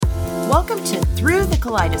Welcome to Through the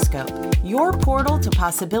Kaleidoscope, your portal to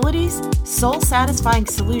possibilities, soul-satisfying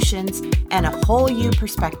solutions, and a whole you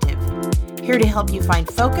perspective. Here to help you find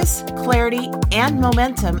focus, clarity, and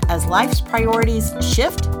momentum as life's priorities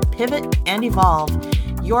shift, pivot, and evolve.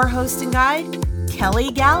 Your host and guide,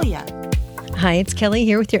 Kelly Gallia. Hi, it's Kelly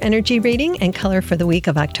here with your energy reading and color for the week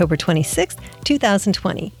of October 26th,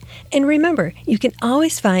 2020. And remember, you can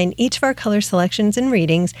always find each of our color selections and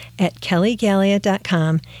readings at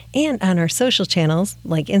kellygallia.com and on our social channels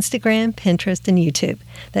like Instagram, Pinterest, and YouTube.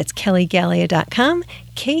 That's kellygallia.com,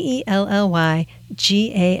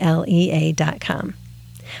 KELLYGALEA.com.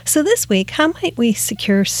 So this week, how might we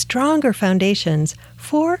secure stronger foundations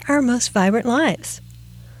for our most vibrant lives?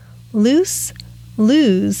 Loose,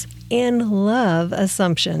 lose, and love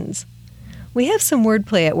assumptions. We have some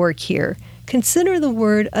wordplay at work here. Consider the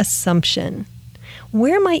word assumption.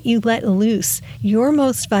 Where might you let loose your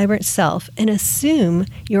most vibrant self and assume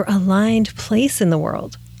your aligned place in the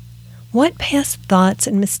world? What past thoughts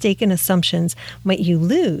and mistaken assumptions might you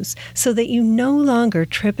lose so that you no longer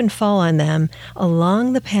trip and fall on them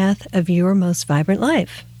along the path of your most vibrant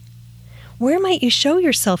life? Where might you show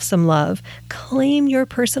yourself some love, claim your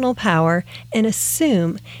personal power, and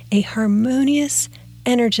assume a harmonious,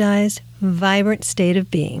 energized, vibrant state of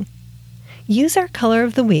being? Use our color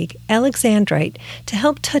of the week, Alexandrite, to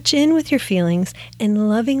help touch in with your feelings and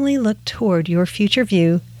lovingly look toward your future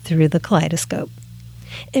view through the kaleidoscope.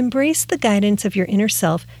 Embrace the guidance of your inner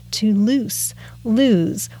self to loose,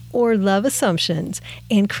 lose, or love assumptions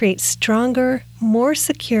and create stronger, more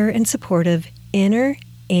secure and supportive inner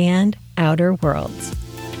and outer worlds.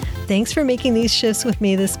 Thanks for making these shifts with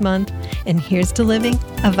me this month, and here's to living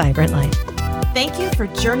a vibrant life. Thank you for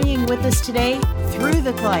journeying with us today through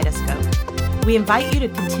the kaleidoscope. We invite you to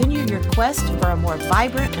continue your quest for a more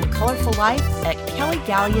vibrant and colorful life at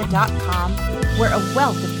kellygallia.com, where a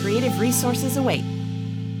wealth of creative resources await.